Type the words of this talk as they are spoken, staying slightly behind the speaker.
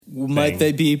Might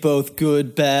they be both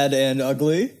good, bad, and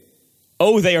ugly?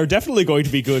 Oh, they are definitely going to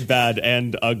be good, bad,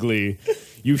 and ugly.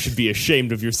 You should be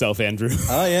ashamed of yourself, Andrew.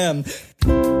 I am.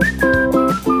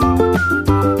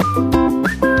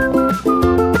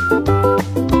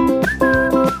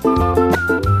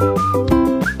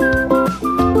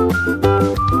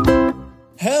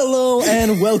 Hello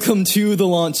and welcome to The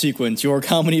Launch Sequence, your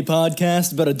comedy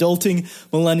podcast about adulting,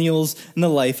 millennials, and the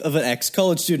life of an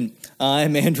ex-college student.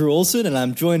 I'm Andrew Olson, and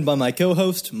I'm joined by my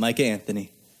co-host, Micah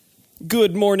Anthony.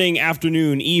 Good morning,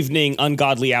 afternoon, evening,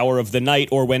 ungodly hour of the night,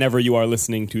 or whenever you are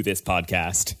listening to this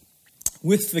podcast.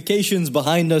 With vacations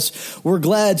behind us, we're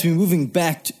glad to be moving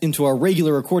back into our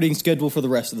regular recording schedule for the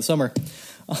rest of the summer.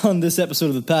 On this episode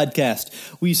of the podcast,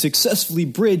 we successfully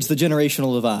bridge the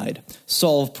generational divide,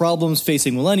 solve problems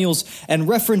facing millennials, and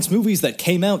reference movies that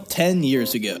came out 10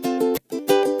 years ago.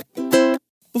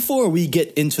 Before we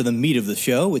get into the meat of the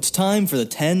show, it's time for the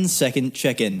 10-second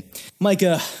check-in.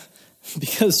 Micah,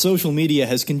 because social media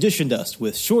has conditioned us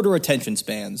with shorter attention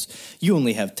spans, you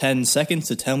only have 10 seconds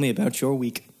to tell me about your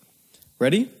week.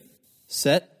 Ready?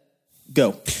 Set?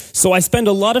 Go. So I spend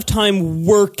a lot of time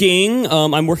working.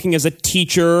 I'm working as a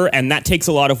teacher, and that takes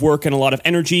a lot of work and a lot of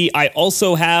energy. I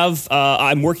also have,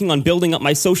 I'm working on building up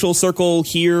my social circle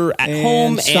here at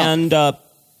home. Stop. And,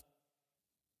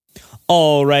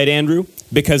 all right, Andrew,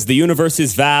 because the universe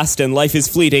is vast and life is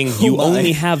fleeting, you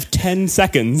only have 10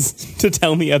 seconds to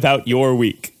tell me about your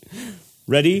week.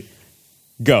 Ready?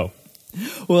 Go.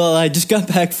 Well, I just got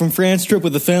back from France trip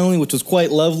with the family, which was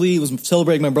quite lovely. It was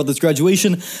celebrating my brother's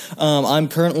graduation. I'm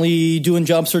currently doing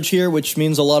job search here, which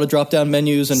means a lot of drop-down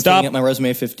menus and filling out my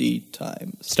resume 50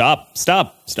 times. Stop.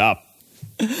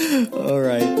 All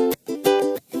right.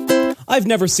 I've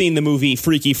never seen the movie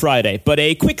Freaky Friday, but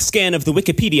a quick scan of the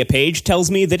Wikipedia page tells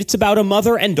me that it's about a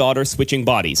mother and daughter switching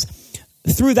bodies.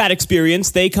 Through that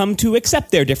experience, they come to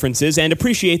accept their differences and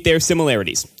appreciate their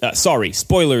similarities. Sorry,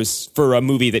 spoilers for a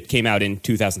movie that came out in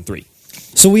 2003.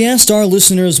 So we asked our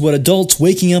listeners what adults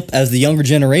waking up as the younger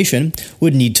generation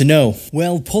would need to know.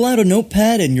 Well, pull out a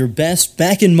notepad and your best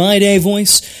back-in-my-day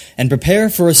voice and prepare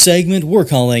for a segment we're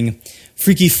calling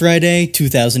Freaky Friday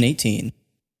 2018.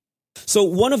 So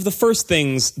one of the first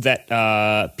things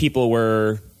that people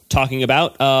were talking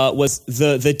about was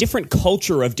the different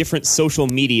culture of different social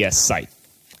media sites.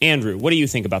 Andrew, what do you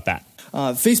think about that?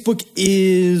 Facebook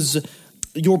is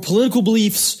your political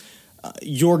beliefs,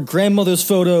 your grandmother's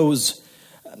photos,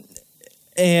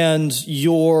 and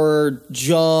your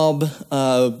job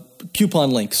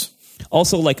coupon links.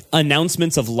 Also, like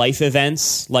announcements of life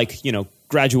events, like,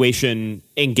 graduation,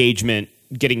 engagement,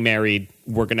 getting married,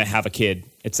 we're going to have a kid,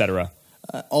 etc.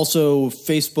 Also,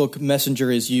 Facebook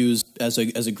Messenger is used as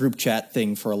a group chat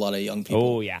thing for a lot of young people.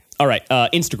 Oh, yeah. All right,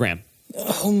 Instagram.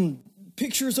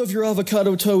 Pictures of your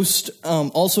avocado toast,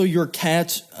 also your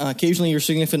cat, occasionally your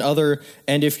significant other,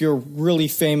 and if you're really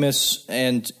famous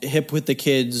and hip with the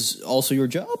kids, also your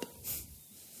job.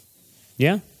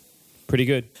 Yeah, pretty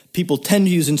good. People tend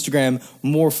to use Instagram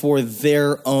more for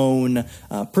their own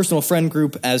personal friend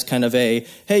group as kind of a,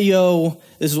 hey, yo,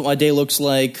 this is what my day looks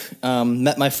like,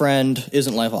 met my friend,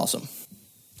 isn't life awesome?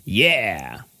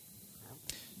 Yeah.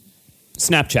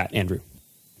 Snapchat, Andrew.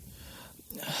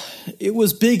 It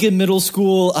was big in middle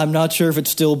school. I'm not sure if it's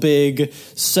still big.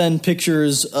 Send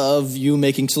pictures of you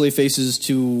making silly faces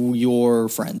to your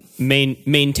friend.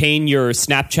 Maintain your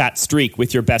Snapchat streak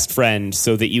with your best friend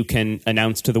so that you can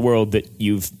announce to the world that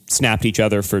you've snapped each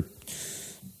other for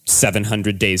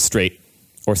 700 days straight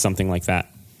or something like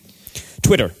that.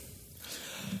 Twitter.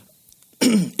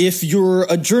 If you're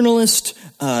a journalist,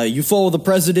 you follow the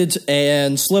president,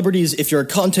 and celebrities, if you're a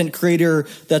content creator,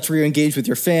 that's where you engage with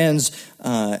your fans.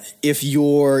 If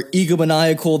you're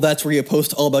egomaniacal, that's where you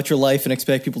post all about your life and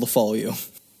expect people to follow you.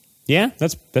 Yeah,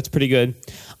 that's pretty good.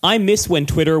 I miss when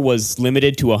Twitter was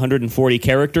limited to 140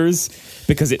 characters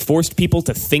because it forced people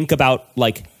to think about,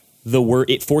 the word.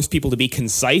 It forced people to be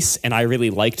concise, and I really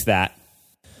liked that.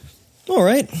 All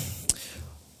right.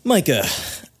 Micah,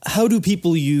 how do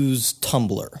people use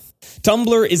Tumblr?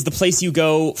 Tumblr is the place you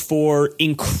go for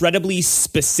incredibly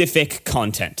specific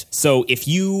content. So if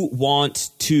you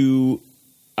want to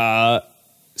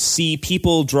see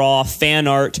people draw fan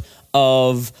art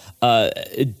of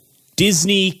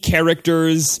Disney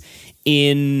characters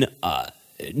in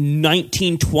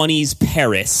 1920s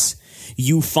Paris,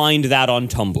 you find that on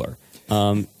Tumblr.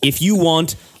 If you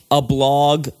want a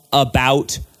blog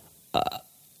about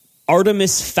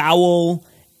Artemis Fowl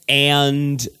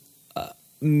and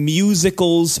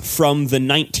musicals from the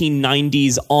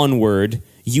 1990s onward,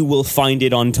 you will find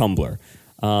it on Tumblr.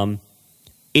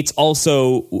 It's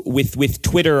also, with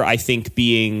Twitter, I think,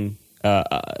 being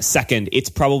second, it's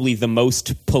probably the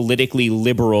most politically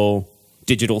liberal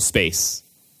digital space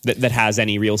that has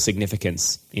any real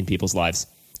significance in people's lives.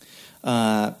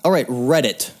 All right,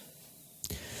 Reddit.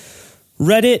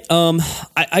 Reddit,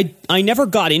 I never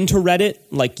got into Reddit,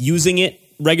 like using it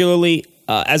regularly.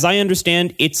 As I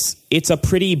understand, it's a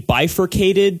pretty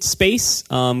bifurcated space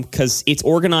because it's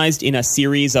organized in a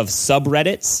series of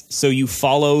subreddits. So you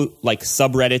follow like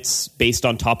subreddits based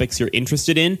on topics you're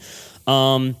interested in.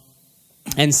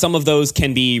 And some of those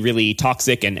can be really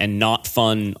toxic and not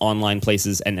fun online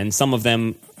places. And some of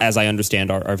them, as I understand,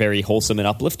 are very wholesome and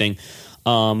uplifting.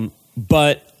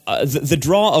 But the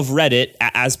draw of Reddit,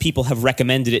 as people have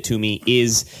recommended it to me,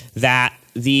 is that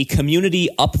the community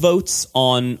upvotes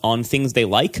on things they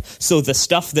like. So the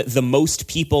stuff that the most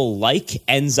people like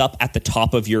ends up at the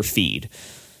top of your feed.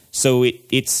 So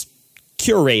it's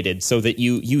curated so that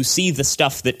you see the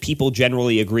stuff that people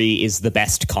generally agree is the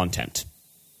best content.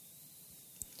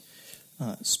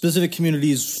 Specific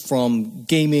communities from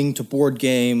gaming to board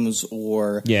games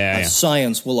or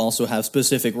science will also have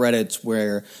specific Reddits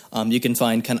where you can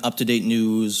find kind of up-to-date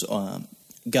news,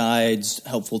 guides,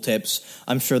 helpful tips.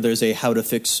 I'm sure there's a how to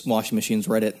fix washing machines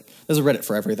Reddit. There's a Reddit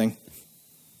for everything.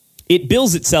 It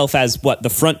bills itself as, the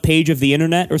front page of the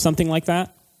internet or something like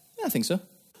that? Yeah, I think so.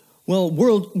 Well,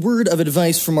 word of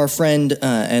advice from our friend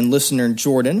and listener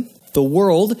Jordan. The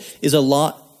world is a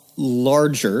lot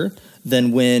larger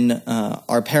than when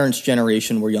our parents'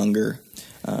 generation were younger,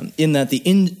 in that the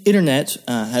internet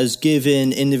has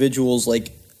given individuals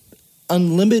like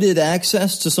unlimited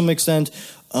access to some extent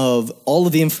of all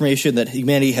of the information that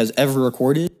humanity has ever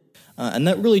recorded, and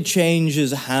that really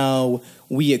changes how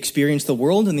we experience the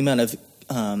world and the amount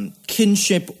of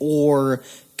kinship or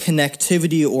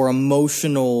connectivity or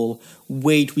emotional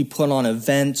weight we put on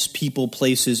events, people,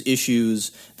 places,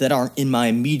 issues that aren't in my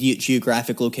immediate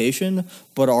geographic location,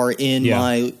 but are in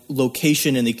my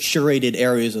location in the curated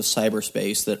areas of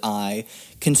cyberspace that I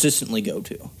consistently go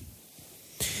to.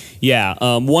 Yeah,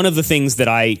 one of the things that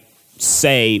I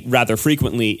say rather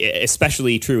frequently,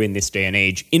 especially true in this day and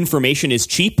age, information is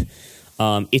cheap.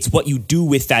 It's what you do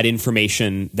with that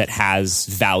information that has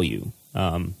value.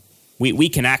 We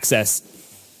can access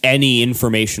any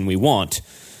information we want.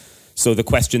 So the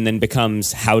question then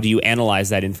becomes, how do you analyze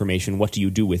that information? What do you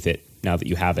do with it now that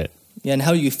you have it? Yeah, and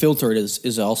how you filter it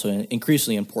is also an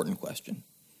increasingly important question.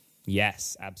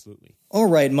 Yes, absolutely. All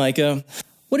right, Micah.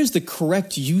 What is the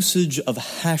correct usage of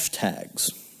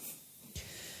hashtags?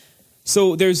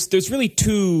 So there's really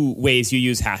two ways you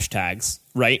use hashtags,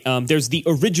 right? There's the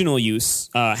original use.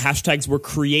 Hashtags were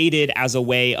created as a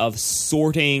way of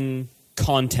sorting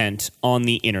content on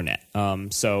the internet.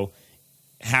 So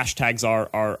hashtags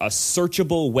are a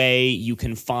searchable way you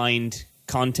can find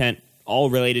content all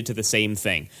related to the same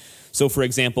thing. So, for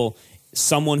example,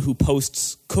 someone who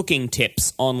posts cooking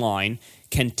tips online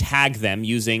can tag them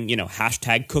using,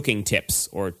 hashtag cooking tips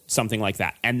or something like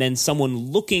that. And then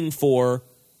someone looking for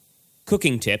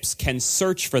cooking tips can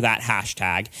search for that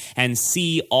hashtag and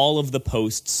see all of the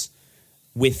posts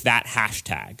with that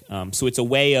hashtag. So it's a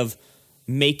way of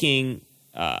making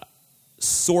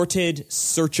sorted,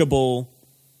 searchable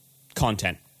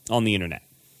content on the internet.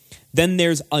 Then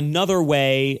there's another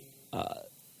way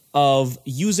of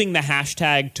using the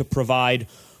hashtag to provide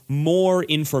more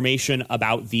information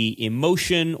about the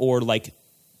emotion or like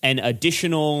an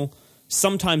additional,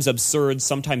 sometimes absurd,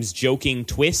 sometimes joking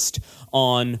twist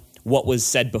on what was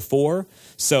said before.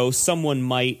 So someone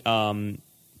might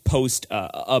post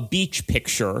a beach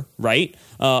picture, right,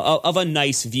 of a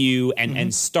nice view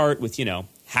and start with,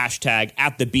 hashtag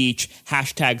at the beach,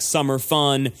 hashtag summer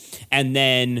fun, and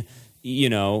then,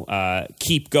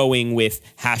 keep going with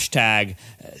hashtag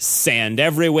sand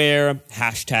everywhere,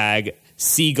 hashtag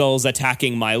seagulls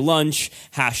attacking my lunch,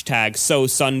 hashtag so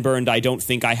sunburned I don't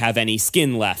think I have any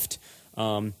skin left,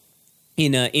 in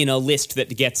a list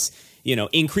that gets,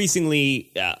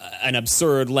 increasingly an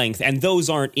absurd length. And those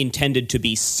aren't intended to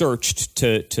be searched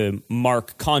to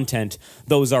mark content.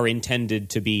 Those are intended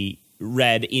to be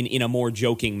read in a more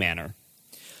joking manner.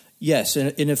 Yes,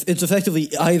 and if it's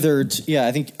effectively either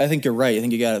I think you're right. I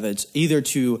think you got it. It's either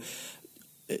to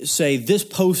say this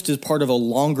post is part of a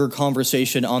longer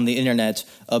conversation on the internet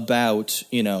about,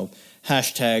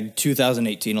 hashtag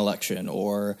 2018 election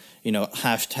or,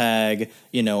 hashtag,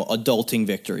 adulting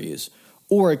victories.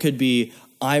 Or it could be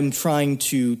I'm trying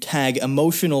to tag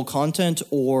emotional content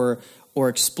or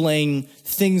explain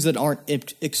things that aren't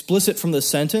explicit from the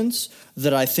sentence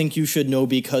that I think you should know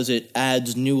because it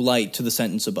adds new light to the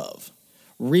sentence above.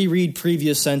 Reread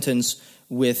previous sentence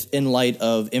in light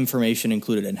of information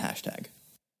included in hashtag.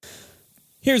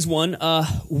 Here's one.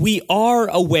 We are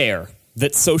aware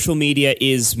that social media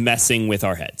is messing with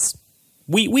our heads.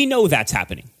 We know that's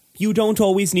happening. You don't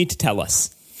always need to tell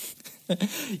us.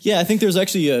 Yeah, I think there's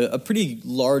actually a pretty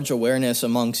large awareness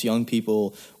amongst young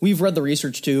people. We've read the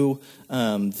research too,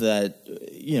 that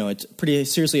it's pretty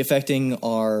seriously affecting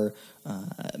our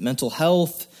mental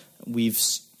health.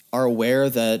 Are aware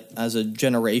that as a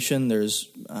generation there's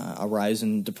a rise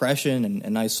in depression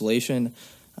and isolation.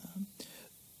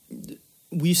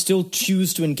 We still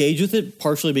choose to engage with it,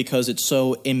 partially because it's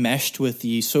so enmeshed with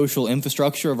the social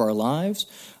infrastructure of our lives.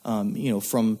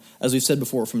 From, as we've said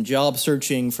before, from job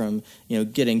searching, from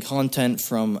getting content,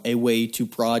 from a way to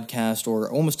broadcast, or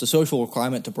almost a social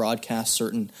requirement to broadcast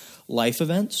certain life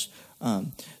events.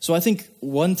 So I think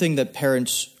one thing that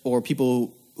parents or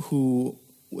people who,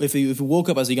 if you woke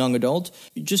up as a young adult,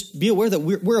 just be aware that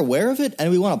we're aware of it, and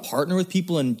we want to partner with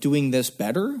people in doing this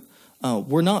better.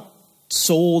 We're not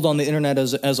sold on the internet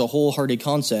as a wholehearted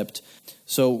concept.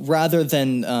 So rather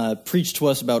than preach to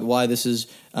us about why this is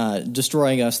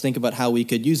destroying us, think about how we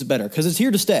could use it better, because it's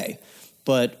here to stay.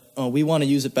 But we want to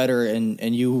use it better,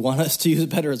 and you want us to use it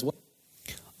better as well.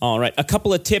 All right, a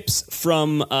couple of tips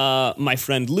from my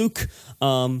friend Luke.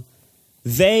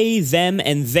 They, them,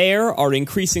 and their are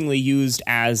increasingly used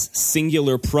as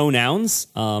singular pronouns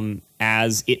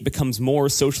as it becomes more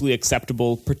socially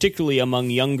acceptable, particularly among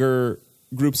younger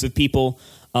groups of people,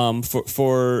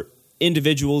 for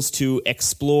individuals to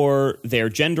explore their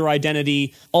gender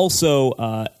identity.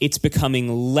 Also, it's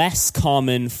becoming less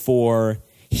common for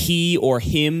he or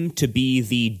him to be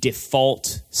the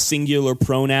default singular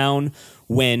pronoun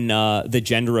when the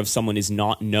gender of someone is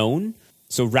not known.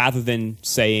 So rather than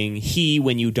saying he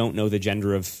when you don't know the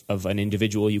gender of an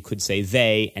individual, you could say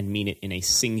they and mean it in a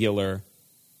singular,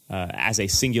 as a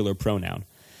singular pronoun.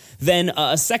 Then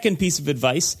a second piece of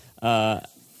advice,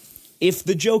 if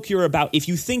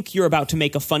you think you're about to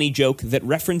make a funny joke that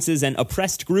references an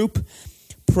oppressed group,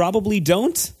 probably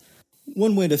don't.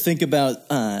 One way to think about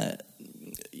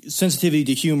sensitivity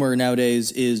to humor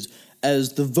nowadays is,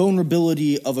 as the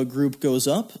vulnerability of a group goes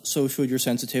up, so should your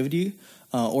sensitivity.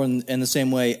 Or in the same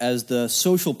way, as the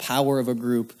social power of a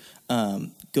group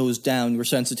goes down, your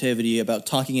sensitivity about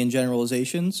talking in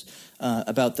generalizations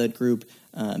about that group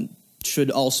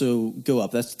should also go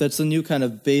up. That's the new kind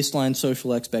of baseline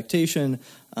social expectation.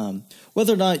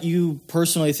 Whether or not you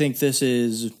personally think this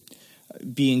is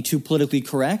being too politically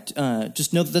correct,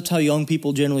 just know that that's how young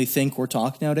people generally think or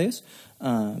talk nowadays.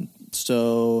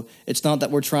 So it's not that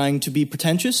we're trying to be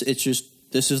pretentious. It's just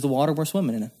this is the water we're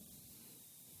swimming in.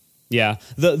 Yeah,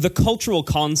 the cultural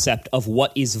concept of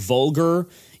what is vulgar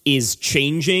is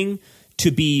changing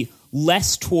to be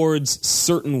less towards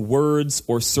certain words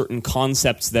or certain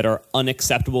concepts that are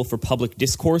unacceptable for public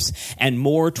discourse, and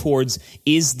more towards,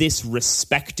 is this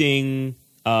respecting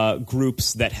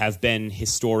groups that have been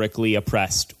historically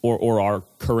oppressed or are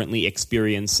currently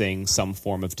experiencing some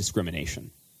form of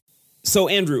discrimination. So,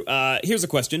 Andrew, here's a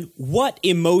question. What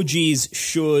emojis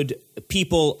should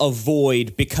people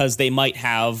avoid because they might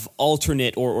have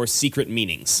alternate or secret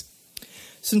meanings?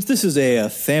 Since this is a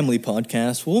family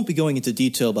podcast, we won't be going into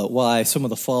detail about why some of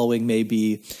the following may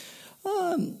be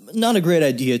not a great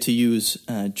idea to use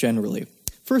generally.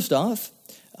 First off,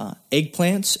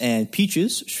 eggplants and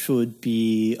peaches should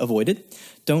be avoided.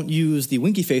 Don't use the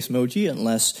winky face emoji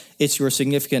unless it's your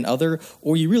significant other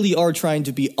or you really are trying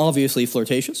to be obviously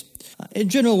flirtatious. In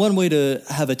general, one way to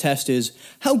have a test is,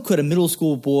 how could a middle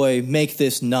school boy make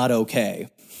this not okay?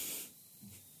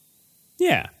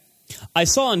 Yeah. I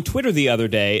saw on Twitter the other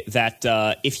day that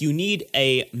if you need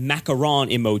a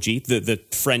macaron emoji, the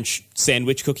French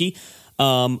sandwich cookie,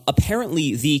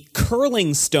 apparently the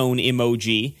curling stone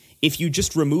emoji, if you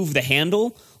just remove the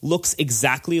handle, looks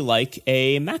exactly like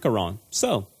a macaron.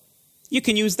 So you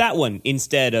can use that one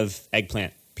instead of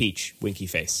eggplant, peach, winky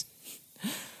face.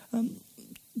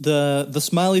 The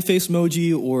smiley face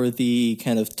emoji or the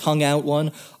kind of tongue out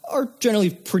one are generally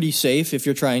pretty safe if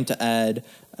you're trying to add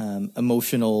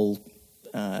emotional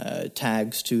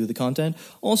tags to the content.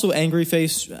 Also, angry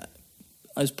face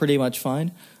is pretty much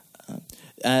fine.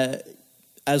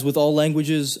 As with all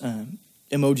languages,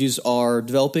 emojis are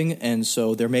developing, and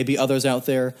so there may be others out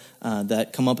there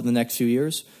that come up in the next few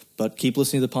years. But keep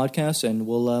listening to the podcast, and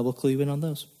we'll clue you in on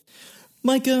those.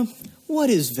 Micah,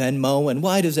 what is Venmo, and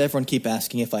why does everyone keep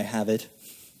asking if I have it?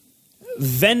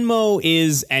 Venmo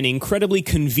is an incredibly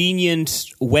convenient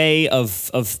way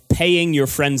of paying your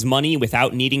friends money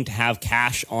without needing to have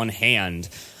cash on hand.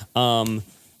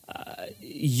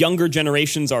 Younger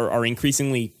generations are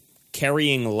increasingly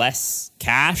carrying less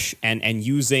cash and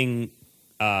using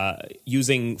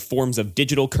forms of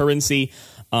digital currency.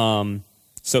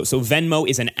 So Venmo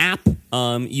is an app.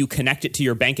 You connect it to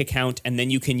your bank account, and then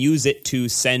you can use it to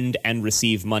send and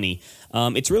receive money.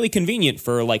 It's really convenient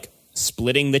for, like,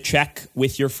 splitting the check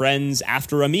with your friends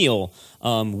after a meal.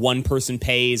 One person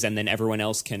pays, and then everyone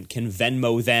else can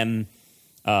Venmo them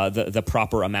the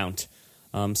proper amount.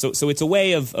 So it's a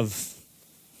way of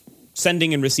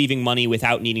sending and receiving money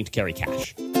without needing to carry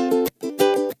cash.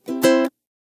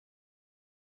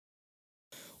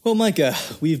 Well, Micah,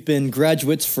 we've been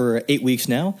graduates for 8 weeks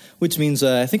now, which means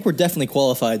I think we're definitely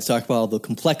qualified to talk about all the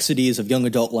complexities of young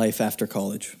adult life after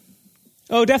college.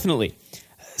 Oh, definitely.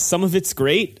 Some of it's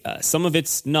great, some of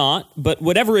it's not, but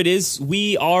whatever it is,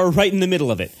 we are right in the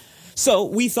middle of it. So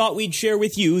we thought we'd share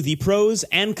with you the pros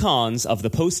and cons of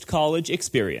the post-college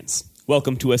experience.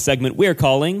 Welcome to a segment we're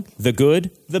calling The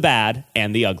Good, the Bad,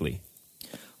 and the Ugly.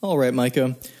 All right,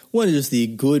 Micah, what is the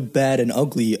good, bad, and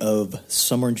ugly of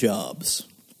summer jobs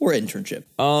or internship?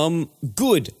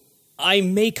 Good. I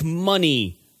make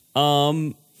money.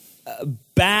 Bad,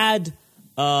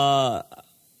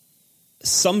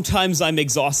 sometimes I'm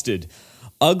exhausted.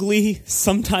 Ugly,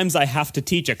 sometimes I have to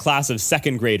teach a class of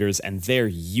second graders and they're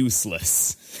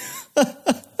useless.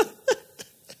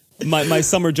 My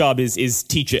summer job is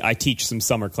teach it. I teach some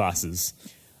summer classes.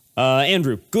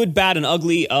 Andrew, good, bad, and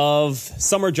ugly of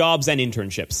summer jobs and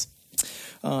internships.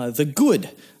 The good,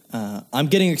 I'm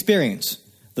getting experience.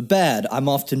 The bad, I'm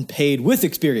often paid with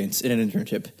experience in an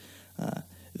internship.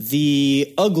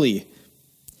 The ugly,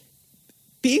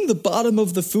 being the bottom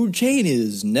of the food chain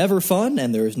is never fun,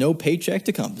 and there is no paycheck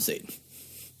to compensate.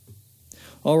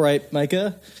 All right,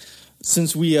 Micah,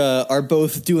 since we are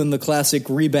both doing the classic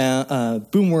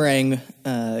boomerang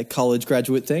college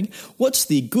graduate thing, what's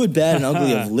the good, bad, and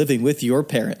ugly of living with your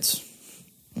parents?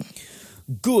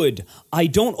 Good. I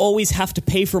don't always have to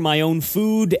pay for my own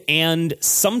food, and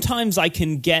sometimes I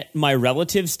can get my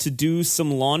relatives to do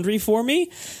some laundry for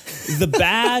me. The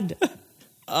bad,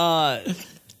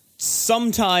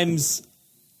 sometimes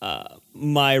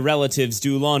my relatives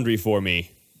do laundry for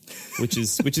me, which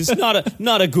is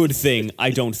not a good thing,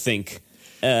 I don't think,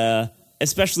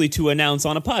 especially to announce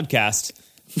on a podcast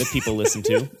that people listen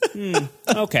to.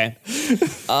 Okay.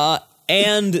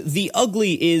 And the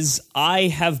ugly is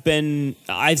I've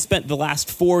spent the last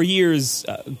 4 years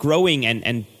growing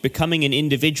and becoming an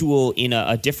individual in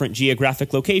a different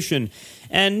geographic location,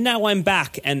 and now I'm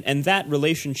back, and that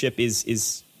relationship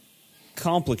is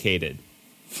complicated.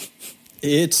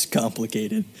 It's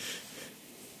complicated.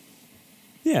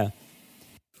 Yeah.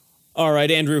 All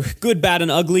right, Andrew, good, bad, and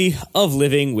ugly of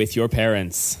living with your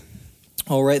parents.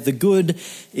 All right, the good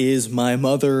is my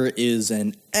mother is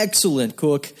an excellent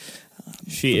cook.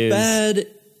 She is. Bad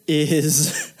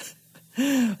is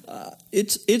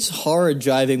it's hard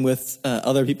jiving with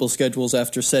other people's schedules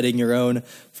after setting your own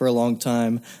for a long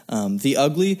time. The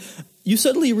ugly, you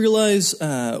suddenly realize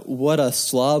what a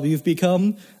slob you've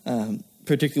become,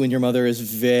 particularly when your mother is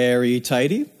very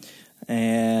tidy,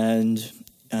 and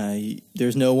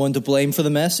there's no one to blame for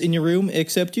the mess in your room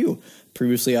except you.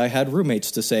 Previously, I had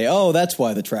roommates to say, "Oh, that's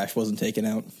why the trash wasn't taken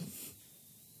out."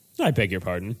 I beg your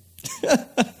pardon.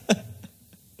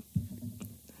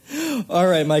 All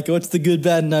right, Micah, what's the good,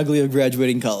 bad, and ugly of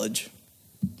graduating college?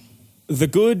 The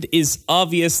good is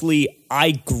obviously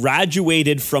I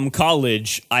graduated from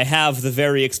college. I have the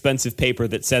very expensive paper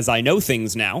that says I know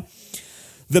things now.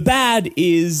 The bad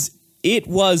is it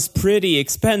was pretty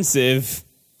expensive.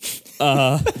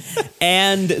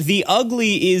 And the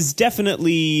ugly is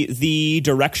definitely the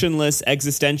directionless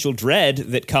existential dread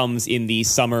that comes in the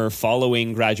summer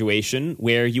following graduation,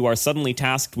 where you are suddenly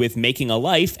tasked with making a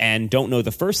life and don't know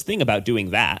the first thing about doing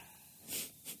that.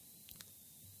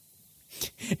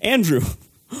 Andrew,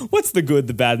 what's the good,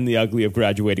 the bad, and the ugly of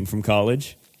graduating from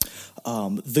college?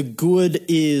 The good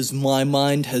is my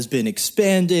mind has been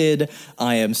expanded.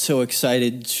 I am so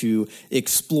excited to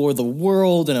explore the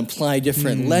world and apply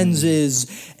different lenses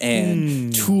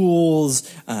and tools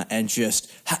and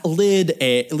just live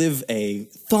a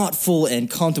thoughtful and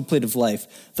contemplative life.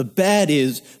 The bad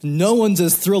is no one's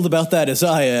as thrilled about that as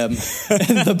I am.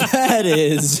 And the bad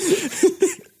is...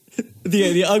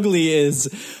 The ugly is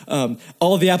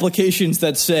all of the applications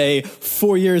that say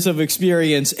 4 years of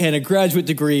experience and a graduate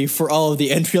degree for all of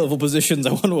the entry-level positions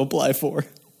I want to apply for.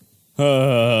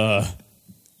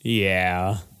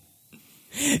 Yeah.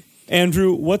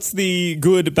 Andrew, what's the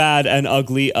good, bad, and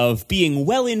ugly of being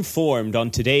well-informed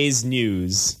on today's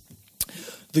news?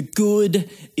 The good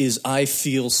is I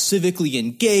feel civically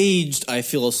engaged. I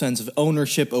feel a sense of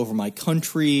ownership over my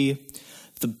country.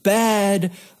 The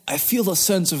bad, I feel a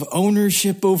sense of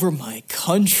ownership over my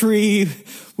country,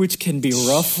 which can be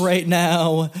rough right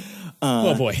now.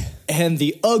 Oh, boy. And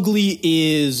the ugly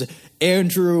is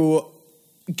Andrew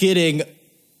getting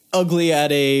ugly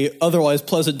at a otherwise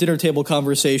pleasant dinner table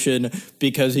conversation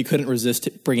because he couldn't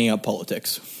resist bringing up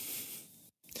politics.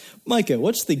 Micah,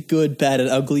 what's the good, bad, and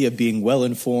ugly of being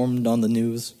well-informed on the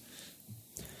news?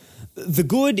 The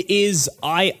good is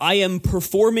I am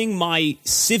performing my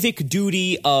civic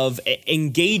duty of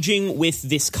engaging with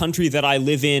this country that I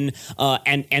live in,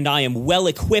 and I am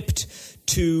well-equipped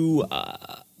to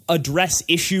address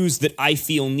issues that I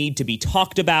feel need to be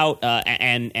talked about,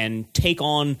 and take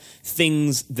on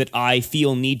things that I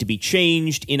feel need to be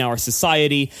changed in our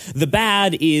society. The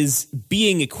bad is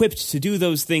being equipped to do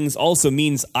those things also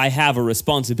means I have a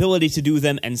responsibility to do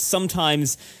them, and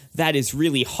sometimes that is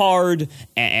really hard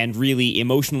and really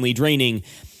emotionally draining.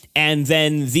 And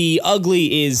then the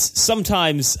ugly is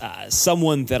sometimes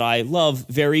someone that I love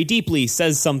very deeply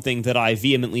says something that I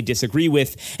vehemently disagree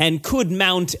with and could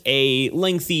mount a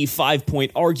lengthy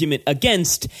 5-point argument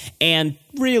against and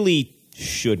really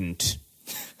shouldn't.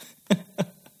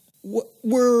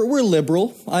 We're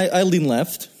liberal. I lean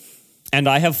left. And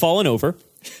I have fallen over.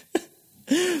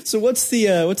 So what's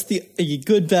the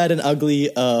good, bad, and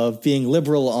ugly of being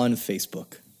liberal on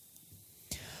Facebook?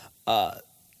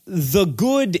 The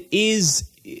good is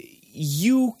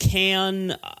you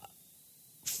can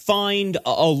find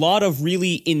a lot of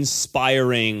really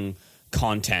inspiring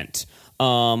content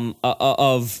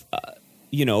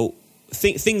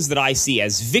things that I see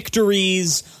as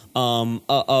victories.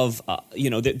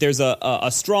 There's a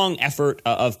strong effort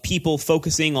of people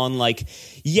focusing on, like,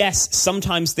 yes,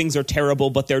 sometimes things are terrible,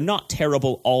 but they're not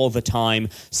terrible all the time.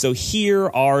 So here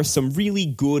are some really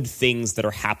good things that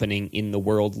are happening in the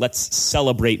world. Let's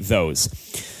celebrate those.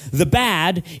 The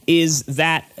bad is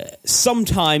that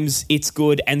sometimes it's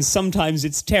good and sometimes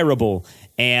it's terrible.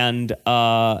 And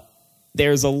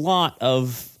there's a lot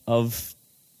of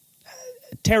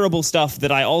terrible stuff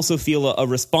that I also feel a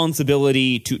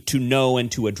responsibility to know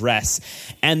and to address.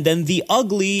 And then the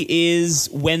ugly is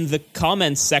when the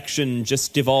comments section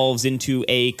just devolves into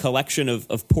a collection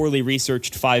of poorly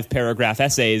researched 5-paragraph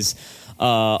essays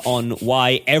on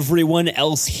why everyone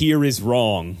else here is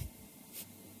wrong.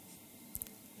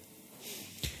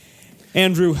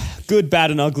 Andrew, good,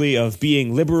 bad, and ugly of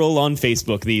being liberal on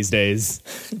Facebook these days.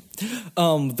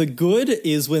 The good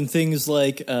is when things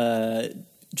like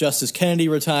Justice Kennedy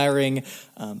retiring,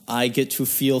 I get to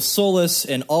feel solace,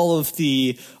 and all of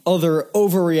the other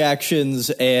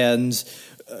overreactions and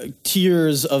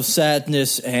tears of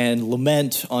sadness and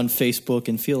lament on Facebook,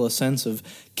 and feel a sense of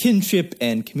kinship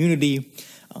and community.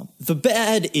 The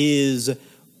bad is,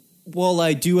 while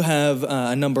I do have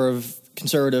a number of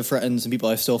conservative friends and people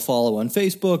I still follow on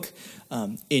Facebook,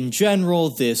 in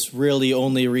general, this really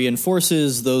only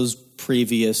reinforces those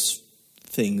previous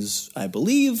things, I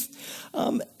believe.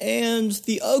 And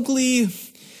the ugly,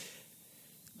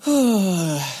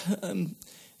 the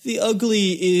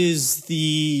ugly is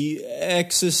the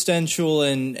existential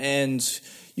and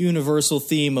universal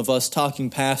theme of us talking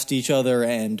past each other,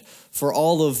 and for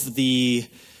all of the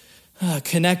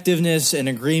connectiveness and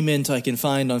agreement I can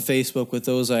find on Facebook with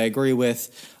those I agree with,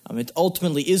 it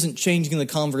ultimately isn't changing the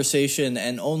conversation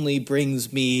and only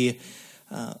brings me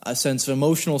a sense of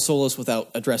emotional solace without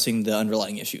addressing the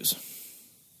underlying issues.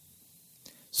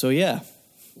 So yeah,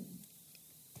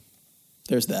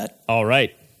 there's that. All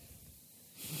right.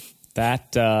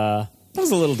 That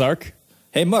was a little dark.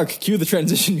 Hey, Mark, cue the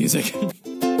transition music.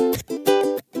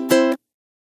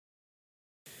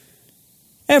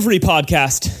 Every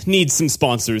podcast needs some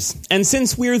sponsors, and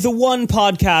since we're the one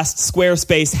podcast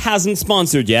Squarespace hasn't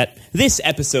sponsored yet, this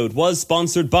episode was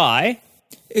sponsored by...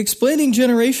 Explaining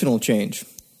generational change.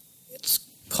 It's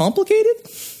complicated?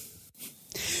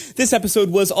 This episode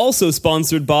was also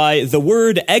sponsored by the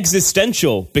word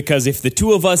existential, because if the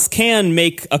two of us can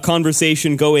make a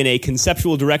conversation go in a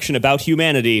conceptual direction about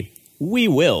humanity, we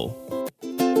will.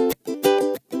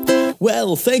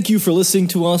 Well, thank you for listening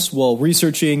to us while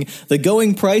researching the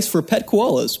going price for pet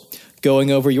koalas,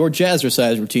 going over your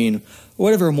jazzercise routine, or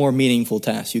whatever more meaningful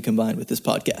task you combine with this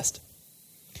podcast.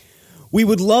 We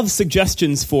would love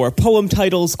suggestions for poem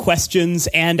titles, questions,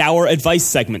 and our advice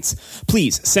segments.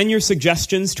 Please send your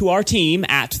suggestions to our team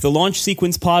at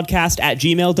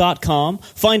thelaunchsequencepodcast@gmail.com.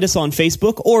 Find us on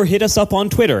Facebook or hit us up on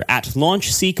Twitter at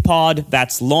LaunchSeqPod.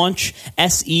 That's Launch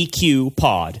SEQ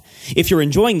Pod. If you're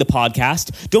enjoying the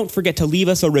podcast, don't forget to leave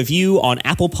us a review on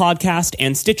Apple Podcast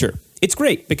and Stitcher. It's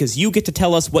great because you get to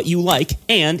tell us what you like,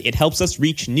 and it helps us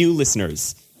reach new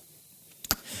listeners.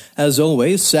 As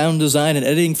always, sound design and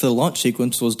editing for the launch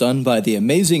sequence was done by the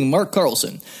amazing Mark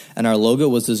Carlson, and our logo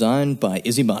was designed by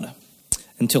Izzy Mata.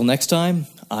 Until next time,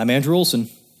 I'm Andrew Olson.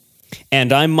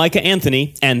 And I'm Micah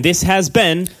Anthony, and this has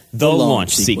been The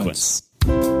Launch Sequence.